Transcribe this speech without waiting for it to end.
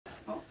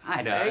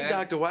Hi, Doug. Hey,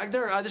 Dr.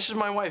 Wagner. This is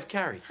my wife,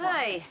 Carrie.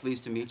 Hi.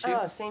 Pleased to meet you.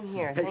 Oh, same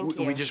here. Hey, Thank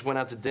you. We just went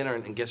out to dinner,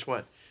 and guess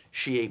what?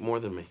 She ate more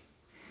than me.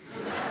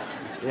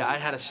 Yeah, I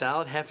had a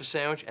salad, half a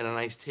sandwich, and an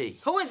iced tea.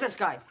 Who is this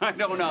guy? I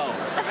don't know.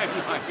 I have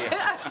no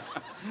idea.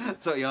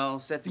 So y'all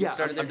set to get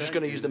started there? I'm just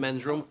going to use the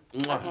men's room.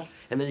 Okay.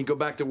 And then you go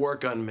back to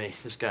work on me.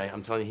 This guy,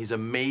 I'm telling you, he's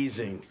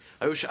amazing.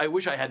 I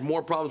wish I had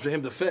more problems for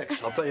him to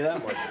fix. I'll tell you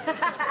that much.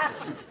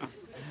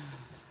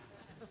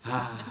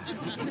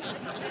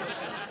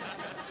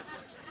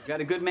 Got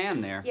a good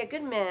man there. Yeah,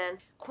 good man.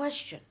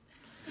 Question.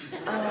 Do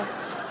you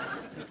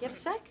have a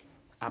sec?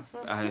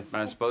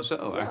 I suppose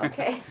so. Yeah,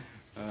 okay.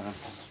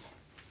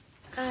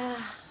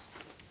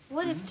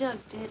 What if Doug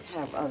did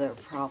have other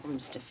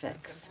problems to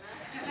fix?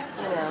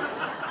 You know,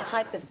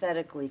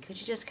 hypothetically, could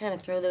you just kind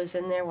of throw those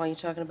in there while you're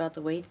talking about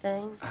the weight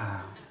thing?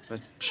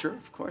 But sure,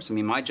 of course. I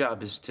mean, my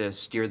job is to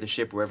steer the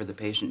ship wherever the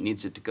patient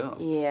needs it to go.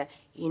 Yeah,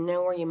 you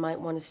know where you might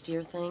want to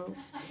steer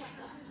things?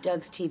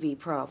 Doug's TV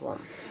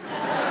problem.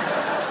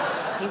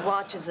 He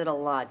watches it a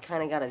lot,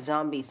 kind of got a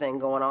zombie thing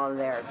going on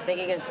there. Think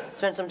you can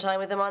spend some time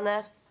with him on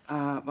that?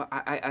 Well,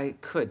 I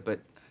could, but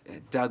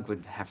Doug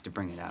would have to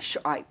bring it up.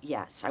 Sure,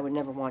 yes, I would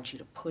never want you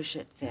to push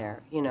it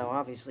there. You know,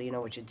 obviously you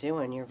know what you're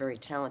doing. You're a very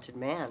talented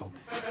man.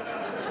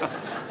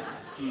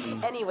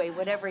 Anyway,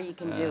 whatever you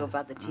can do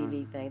about the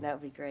TV thing, that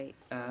would be great.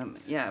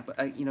 Yeah,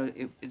 but, you know,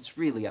 it's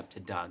really up to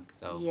Doug,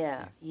 though.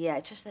 Yeah,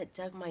 it's just that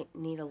Doug might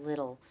need a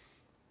little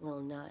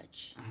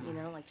nudge, you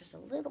know, like just a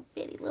little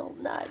bitty little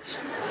nudge.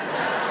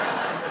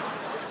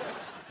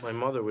 My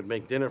mother would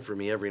make dinner for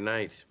me every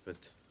night, but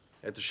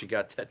after she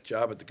got that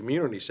job at the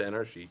community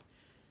center, she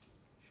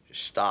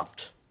just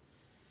stopped.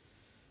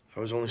 I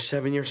was only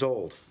 7 years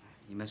old.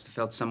 You must have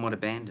felt somewhat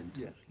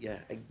abandoned. Yeah,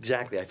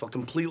 exactly. I felt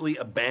completely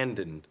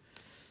abandoned.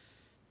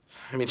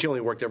 I mean, she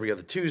only worked every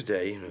other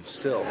Tuesday, but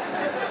still.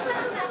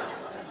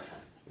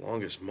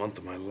 Longest month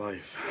of my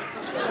life.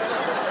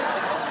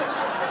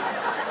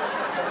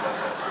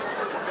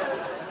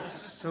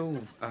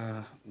 So,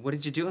 what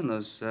did you do on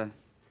those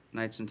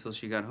nights until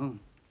she got home?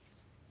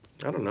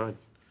 I don't know. I'd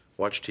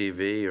watch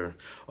TV or,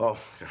 oh,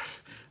 God.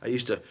 I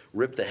used to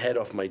rip the head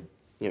off my,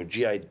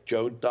 G.I.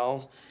 Joe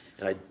doll,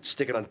 and I'd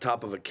stick it on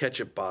top of a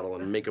ketchup bottle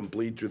and make him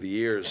bleed through the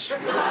ears. It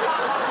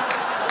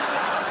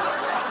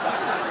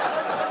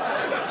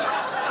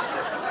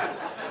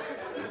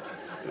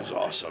was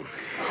awesome.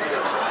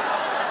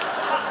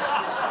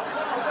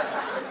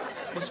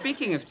 Well,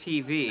 speaking of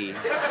TV...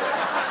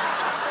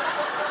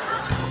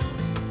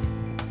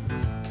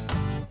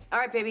 All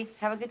right, baby,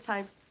 have a good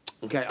time.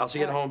 Okay, I'll see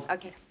you at home.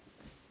 Okay.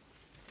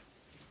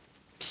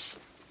 Psst.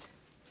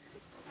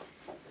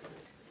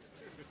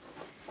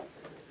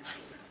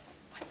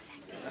 One sec.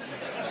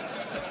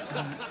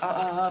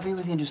 I'll be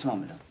with you in just a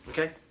moment.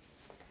 Okay.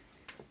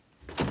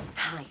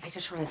 Hi, I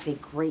just want to say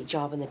great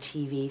job on the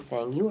TV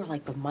thing. You were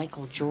like the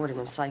Michael Jordan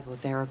of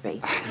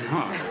psychotherapy.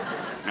 No.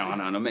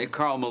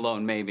 Carl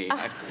Malone, maybe.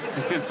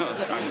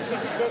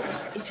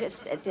 It's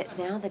just that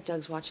now that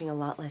Doug's watching a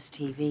lot less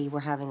TV,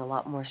 we're having a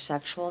lot more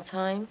sexual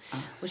time,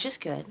 which is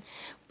good,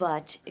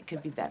 but it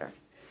could be better.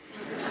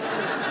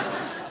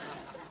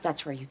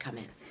 That's where you come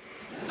in.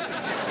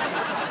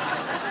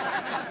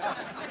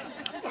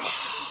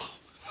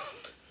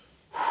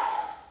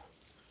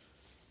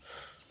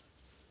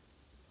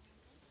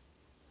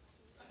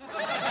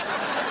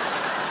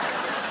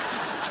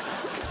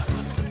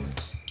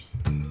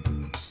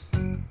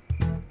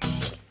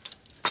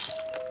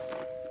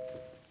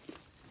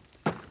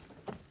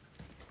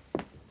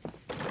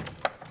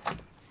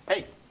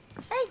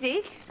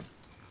 Deke,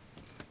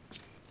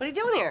 what are you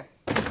doing here?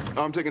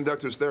 I'm taking Doug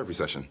to his therapy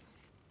session.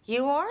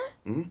 You are?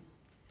 Mm-hmm.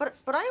 But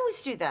I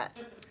always do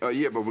that.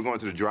 Yeah, but we're going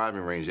to the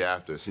driving range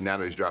after. See, now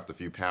that he's dropped a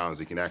few pounds,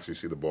 he can actually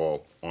see the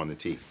ball on the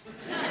tee.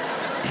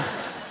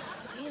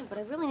 Damn, but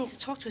I really need to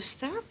talk to his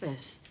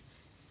therapist.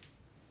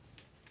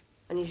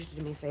 I need you to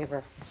do me a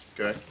favor.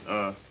 Okay,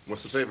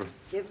 what's the favor?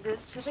 Give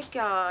this to the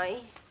guy,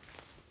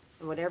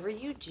 and whatever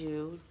you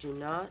do, do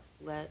not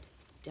let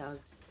Doug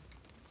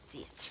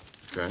see it.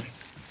 Okay.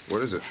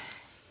 What is it?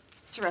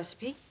 It's a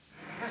recipe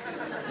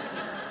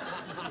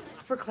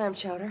for clam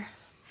chowder.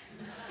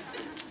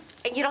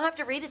 And you don't have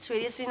to read it,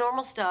 sweetie. It's the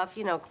normal stuff,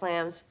 you know,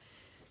 clams,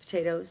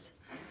 potatoes.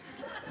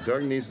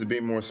 Doug needs to be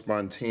more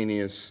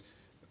spontaneous,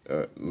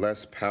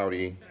 less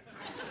pouty.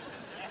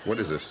 What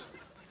is this?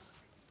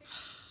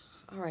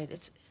 All right,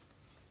 it's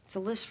a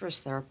list for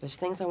his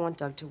therapist, things I want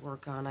Doug to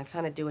work on. I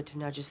kind of do it to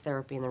nudge his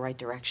therapy in the right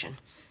direction.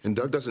 And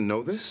Doug doesn't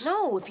know this?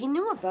 No, if he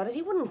knew about it,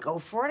 he wouldn't go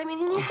for it. I mean,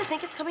 he needs to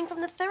think it's coming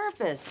from the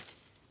therapist.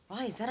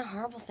 Why, is that a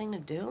horrible thing to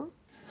do?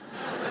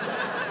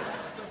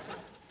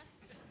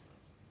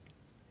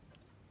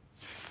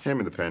 Hand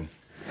me the pen.